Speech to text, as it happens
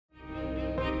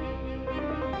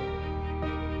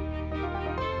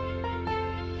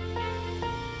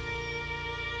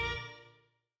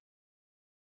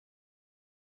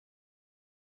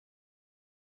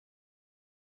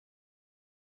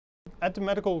At the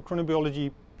Medical Chronobiology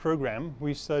Program,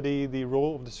 we study the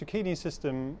role of the circadian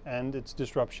system and its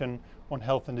disruption on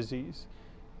health and disease.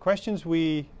 Questions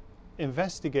we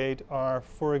investigate are,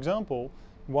 for example,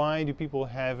 why do people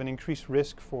have an increased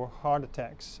risk for heart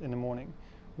attacks in the morning?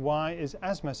 Why is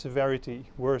asthma severity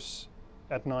worse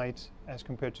at night as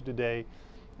compared to the day?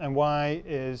 And why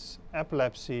is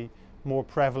epilepsy more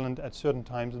prevalent at certain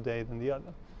times of day than the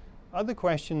other? Other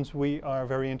questions we are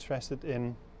very interested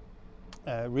in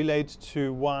relate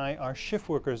to why are shift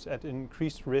workers at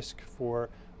increased risk for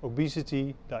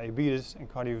obesity, diabetes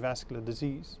and cardiovascular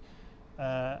disease.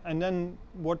 And then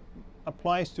what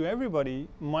applies to everybody,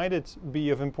 might it be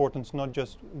of importance not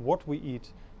just what we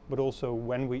eat, but also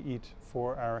when we eat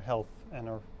for our health and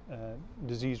our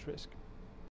disease risk.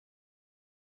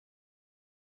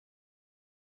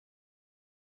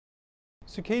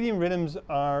 Circadian rhythms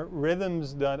are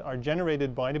rhythms that are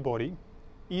generated by the body.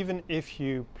 Even if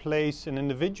you place an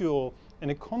individual in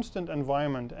a constant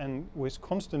environment and with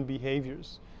constant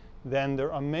behaviors, then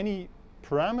there are many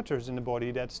parameters in the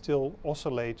body that still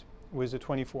oscillate with a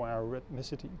 24-hour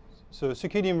rhythmicity. So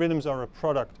circadian rhythms are a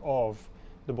product of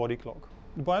the body clock.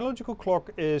 The biological clock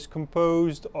is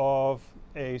composed of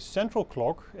a central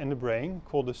clock in the brain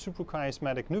called the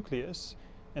suprachiasmatic nucleus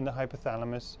in the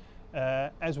hypothalamus,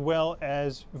 as well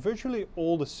as virtually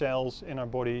all the cells in our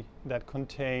body that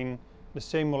contain the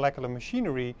same molecular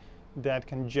machinery that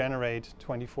can generate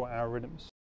 24-hour rhythms.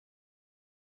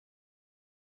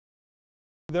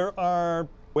 There are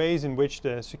ways in which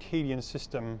the circadian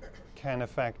system can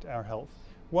affect our health.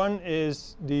 One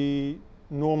is the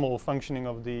normal functioning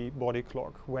of the body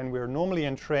clock. When we're normally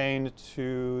entrained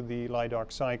to the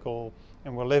light-dark cycle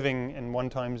and we're living in one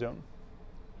time zone.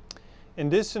 In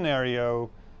this scenario,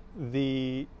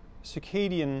 the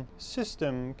circadian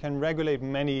system can regulate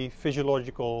many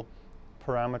physiological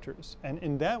parameters, and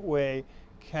in that way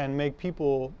can make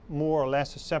people more or less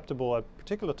susceptible at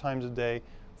particular times of day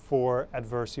for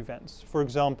adverse events. For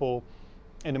example,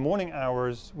 in the morning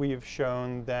hours we have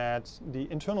shown that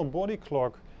the internal body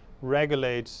clock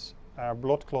regulates our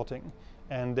blood clotting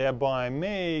and thereby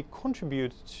may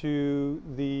contribute to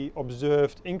the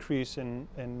observed increase in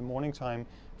the morning time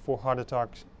for heart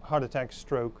attack,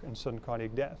 stroke and sudden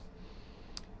cardiac death.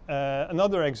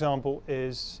 Another example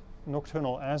is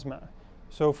nocturnal asthma.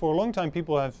 So for a long time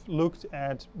people have looked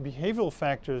at behavioral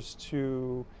factors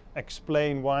to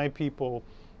explain why people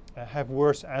have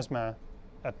worse asthma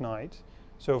at night.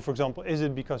 So for example, is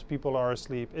it because people are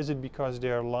asleep? Is it because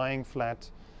they're lying flat?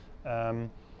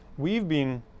 We've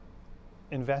been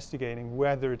investigating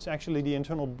whether it's actually the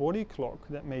internal body clock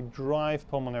that may drive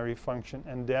pulmonary function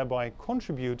and thereby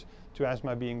contribute to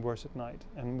asthma being worse at night.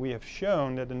 And we have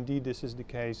shown that indeed this is the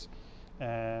case,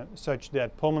 such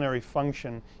that pulmonary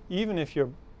function, even if your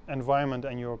environment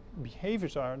and your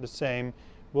behaviors are the same,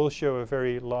 will show a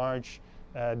very large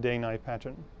day-night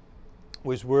pattern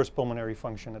with worse pulmonary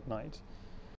function at night.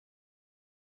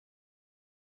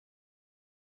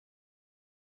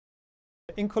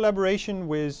 In collaboration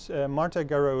with Marta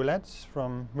Garro-Ulet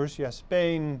from Murcia,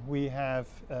 Spain, we have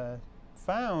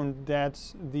found that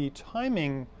the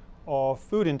timing of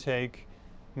food intake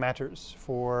matters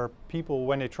for people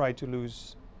when they try to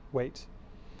lose weight.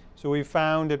 So we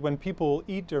found that when people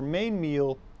eat their main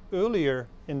meal earlier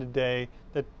in the day,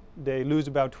 that they lose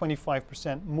about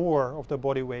 25% more of their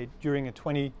body weight during a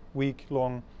 20-week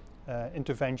long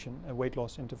intervention, a weight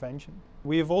loss intervention.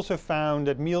 We have also found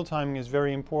that meal timing is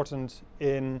very important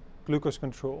in glucose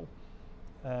control.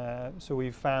 So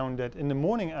we found that in the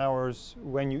morning hours,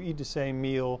 when you eat the same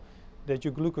meal, that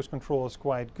your glucose control is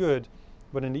quite good,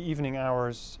 but in the evening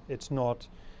hours it's not.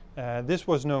 This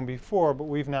was known before, but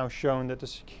we've now shown that the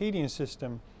circadian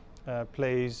system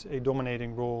plays a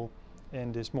dominating role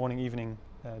in this morning-evening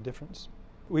difference.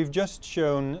 We've just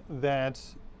shown that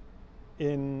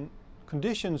in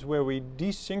conditions where we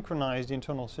desynchronize the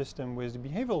internal system with the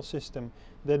behavioral system,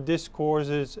 that this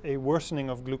causes a worsening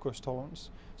of glucose tolerance.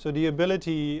 So the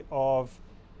ability of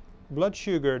blood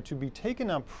sugar to be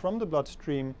taken up from the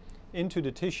bloodstream into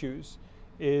the tissues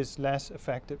is less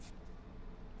effective.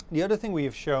 The other thing we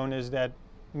have shown is that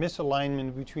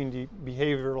misalignment between the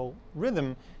behavioral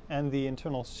rhythm and the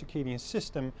internal circadian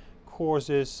system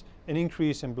causes an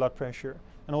increase in blood pressure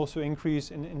and also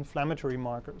increase in inflammatory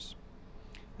markers.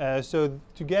 So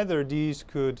together these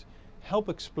could help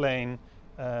explain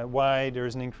why there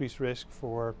is an increased risk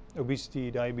for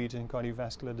obesity, diabetes and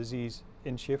cardiovascular disease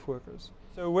in shift workers.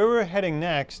 So where we're heading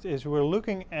next is we're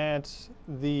looking at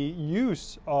the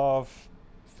use of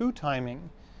food timing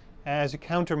as a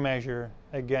countermeasure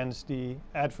against the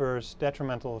adverse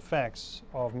detrimental effects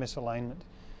of misalignment.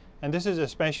 And this is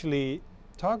especially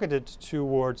targeted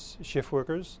towards shift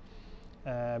workers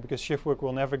because shift work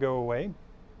will never go away.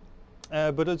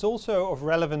 But it's also of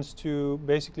relevance to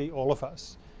basically all of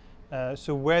us.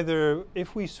 So whether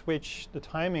if we switch the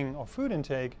timing of food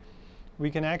intake,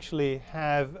 we can actually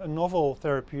have a novel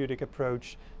therapeutic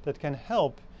approach that can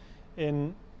help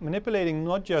in manipulating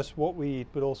not just what we eat,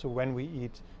 but also when we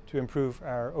eat to improve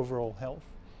our overall health.